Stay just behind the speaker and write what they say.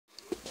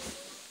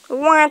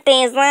What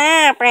is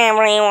up,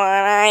 everyone?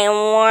 I am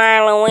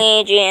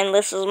Waluigi, and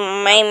this is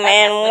my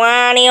man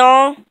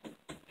Wario.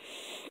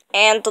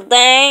 And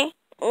today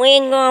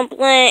we're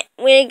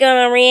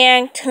gonna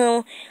react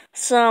to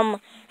some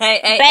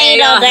hello,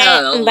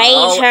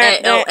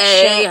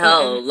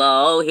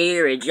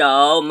 here is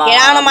your mama.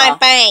 Get out of my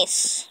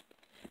face.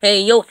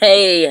 Hey,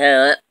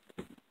 hey.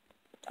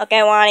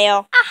 Okay,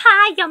 Wario.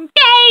 Hi, I'm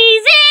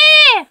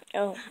Daisy.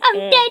 Oh.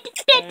 I'm dead.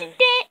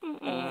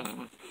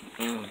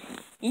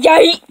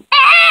 Yay!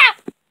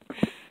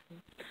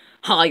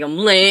 Hi, I'm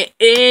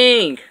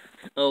Link.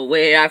 Oh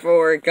wait, I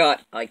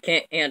forgot. I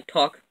can't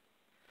talk.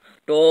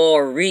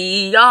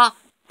 Doria.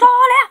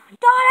 Dora.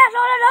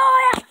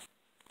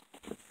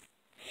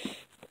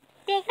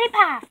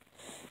 Jigglypuff.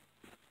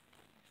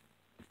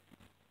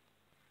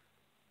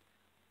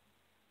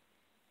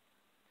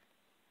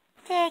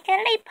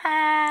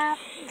 Jigglypuff.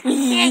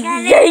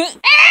 Yay!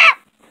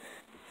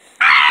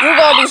 You're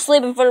gonna be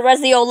sleeping for the rest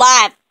of your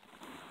life.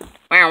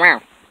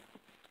 Wow.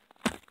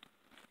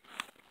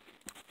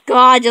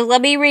 God, just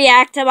let me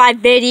react to my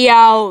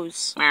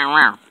videos.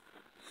 Wow.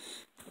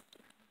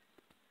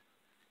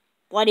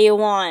 What do you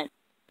want?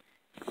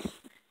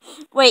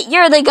 Wait,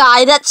 you're the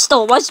guy that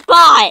stole my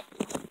spot.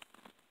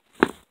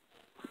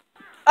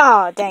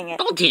 Oh, dang it.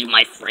 Don't tease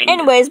my friend.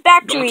 Anyways,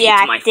 back to Don't tease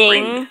my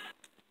reacting.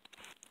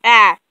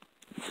 friend.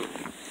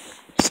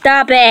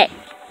 Stop it.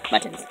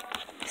 Buttons.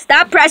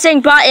 Stop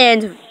pressing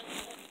buttons.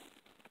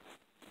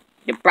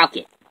 You broke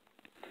it.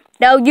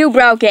 No, you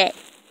broke it.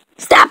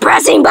 Stop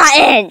pressing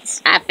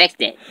buttons. I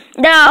fixed it.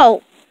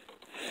 No.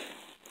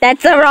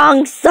 That's the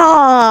wrong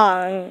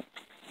song.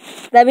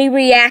 Let me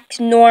react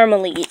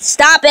normally.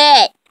 Stop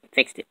it.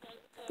 Fixed it.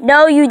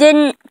 No, you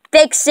didn't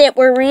fix it.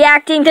 We're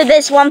reacting to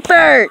this one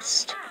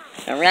first.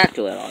 Don't react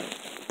to it all.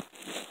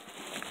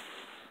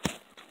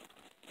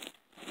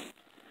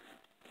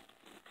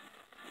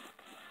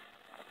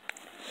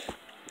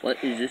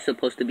 What is this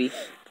supposed to be?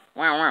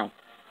 Wow.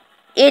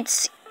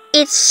 It's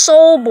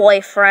Soul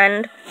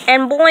Boyfriend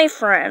and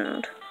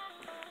Boyfriend.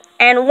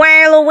 And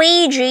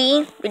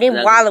Waluigi. We need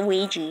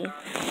Waluigi.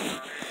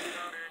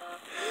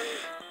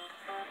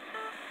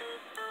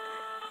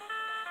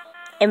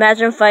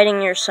 Imagine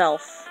fighting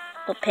yourself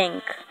with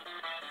Pink.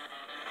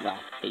 Wow,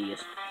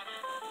 hideous.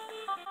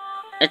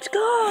 Let's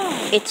go!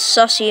 It's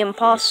Sussy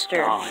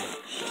Imposter. God,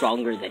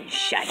 stronger than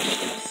Shaggy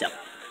himself.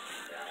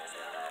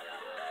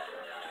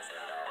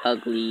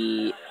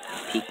 Ugly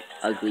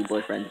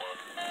boyfriend.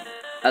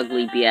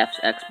 Ugly BF's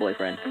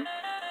ex-boyfriend.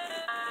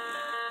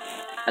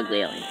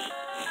 Ugly alien.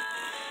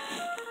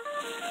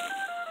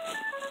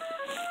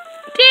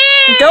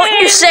 Don't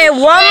you say one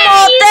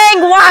more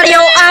thing,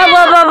 Wario!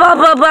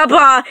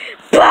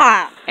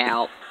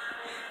 Ow.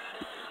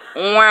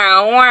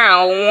 Wow.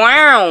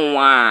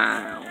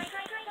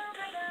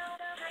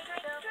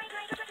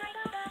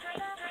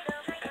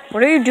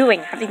 What are you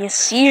doing? Having a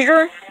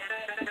seizure?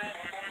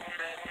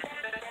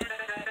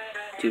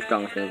 Two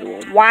strongest things in the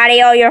world.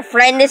 Wario, your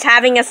friend is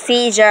having a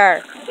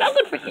seizure. Not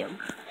good for him.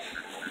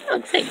 Oh,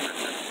 it's Satan.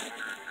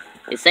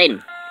 It's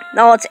Satan.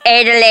 No, it's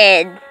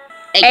Adelaide.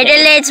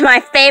 Adelaide's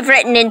my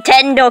favorite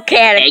Nintendo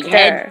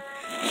character.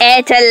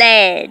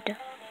 Adelaide.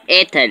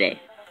 Italy.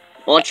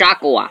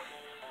 Ochakua.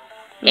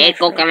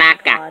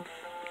 Ekokalaka.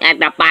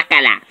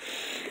 Bakala.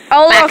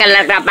 Oh look.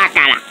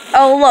 Bakala.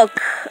 Oh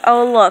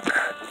look.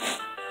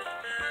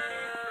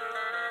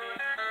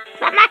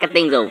 Stop knocking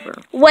things over.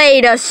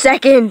 Wait a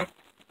second.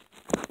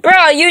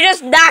 Bro, you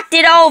just knocked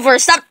it over.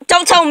 Stop!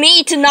 Don't tell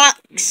me to not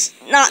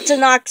to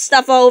knock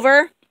stuff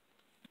over.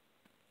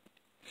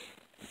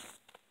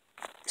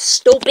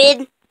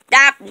 Stupid!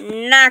 Stop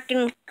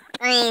knocking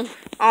things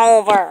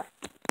over.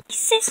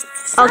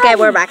 Okay,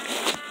 we're back.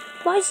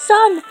 My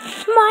son,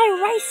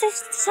 my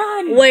racist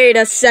son. Wait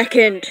a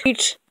second.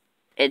 It's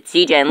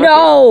CJ and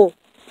No,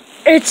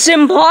 it's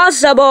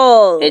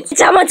impossible.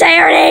 Someone say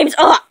our names.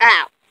 Oh,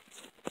 ow.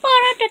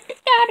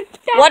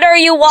 What are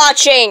you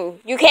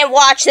watching? You can't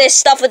watch this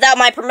stuff without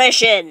my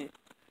permission.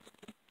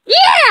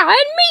 Yeah,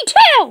 and me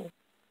too.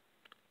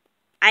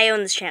 I own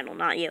this channel,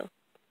 not you.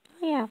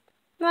 Yeah.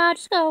 Well,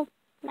 just go.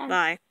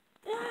 Bye.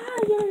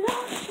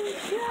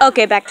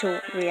 Okay, back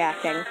to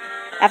reacting.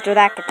 After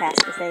that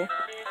catastrophe.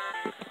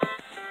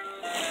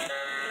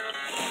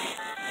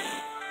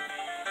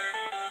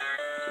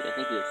 I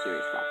think you have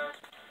serious problems.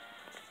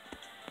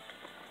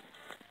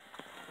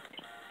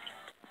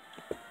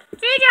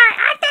 CJ,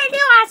 I think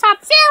you have some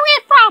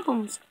serious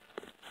problems.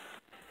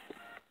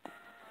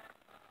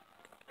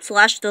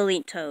 Slash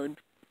delete Toad.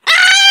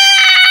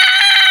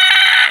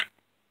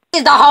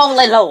 He's the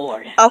Holy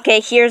Lord.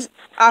 Okay,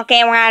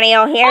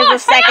 Wario, here's the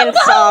second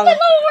song. Holy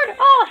Lord.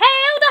 Oh,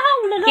 hail the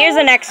Holy Lord. Here's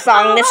the next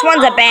song. This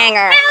one's a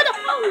banger. Hail the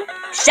Holy.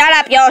 Shut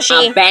up,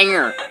 Yoshi. A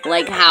banger.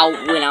 Like how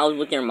when I was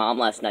with your mom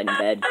last night in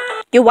bed.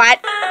 You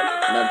what?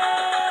 No.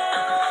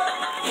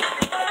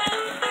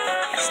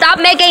 Stop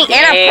making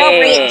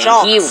inappropriate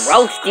jokes. He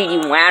roasted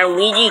you,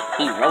 Waluigi.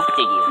 He roasted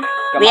you.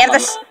 We have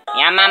this.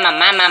 Yeah, my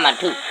mama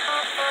too.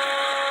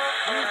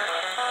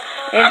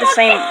 We have the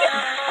same.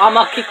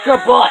 I'ma kick your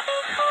butt.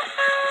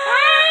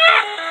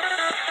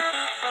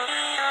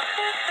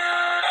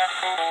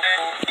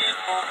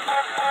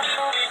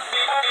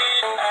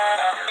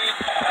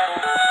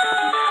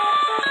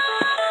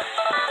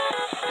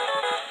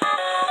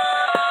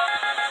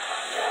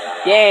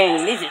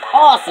 Dang, this is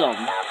awesome.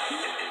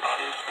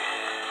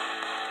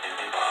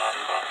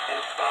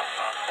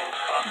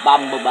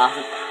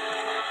 Bombabasa.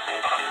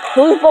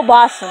 Who's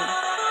Bobasan?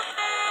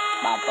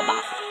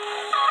 Bombabasa.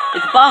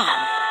 It's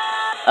Bob.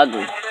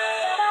 Ugly.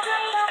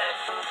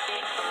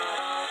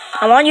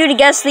 I want you to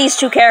guess these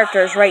two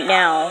characters right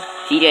now.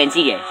 CJ and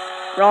CJ.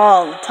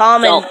 Wrong.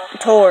 Tom and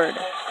Tord.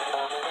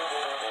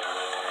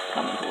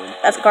 Tom and Tord.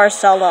 That's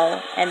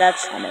Garcello, and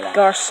that's I know that.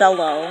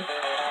 Garcello.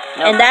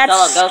 No,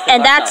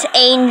 And that's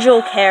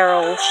Angel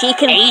Carol. She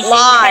can Asian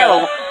fly.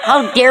 Carol.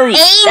 How dare you?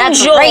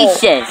 That's Angel.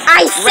 racist.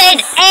 I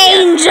said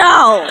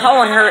Angel.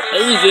 Calling her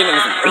Asian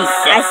is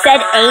racist. I said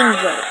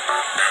Angel.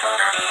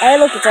 Hey,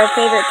 look, it's our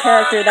favorite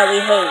character that we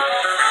hate.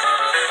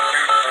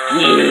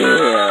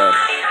 Yeah.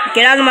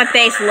 Get out of my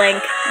face,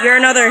 Link. You're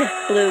another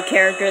blue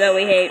character that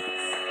we hate.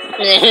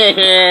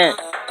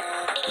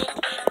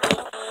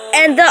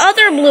 And the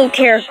other blue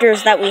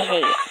characters that we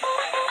hate.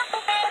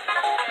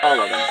 All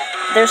of them.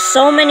 There's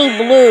so many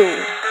blue.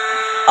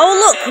 Oh,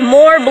 look,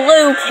 more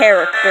blue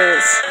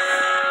characters.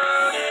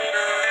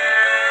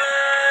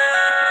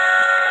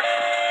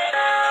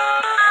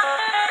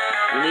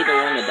 We need the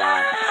one to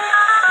die.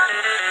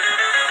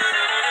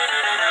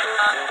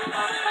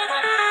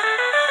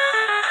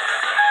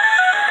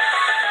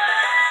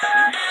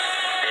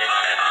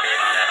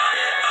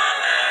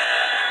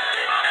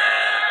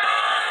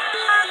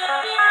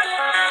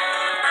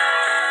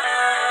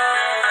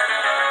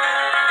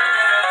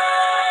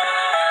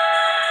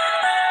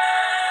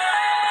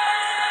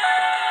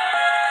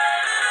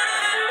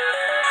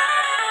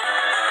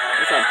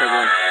 What's up,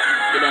 Piglet?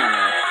 Get down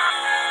there.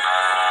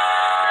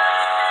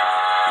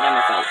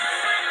 Never fight.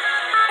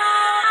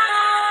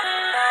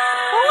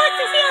 Who wants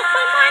to see us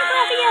play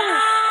Minecraft together?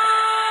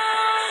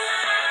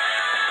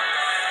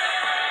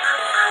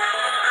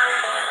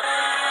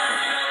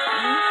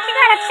 She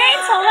got a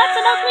chainsaw. That's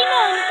an ugly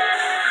nun.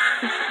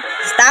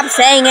 Stop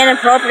saying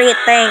inappropriate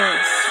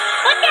things.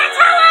 But that's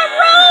how I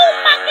roll,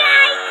 my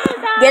guy.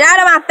 Get out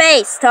of my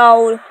face,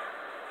 Toad.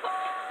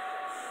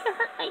 To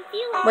hurt my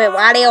feelings. Wait,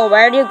 Wario,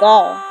 where'd you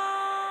go?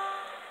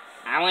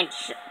 I went.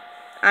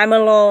 I'm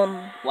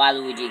alone.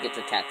 Waluigi gets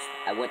a text.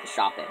 I went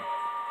shopping.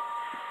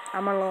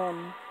 I'm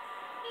alone.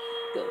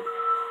 Good.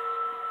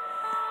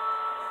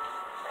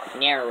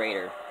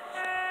 Narrator.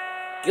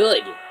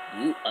 Good.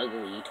 You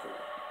ugly toy.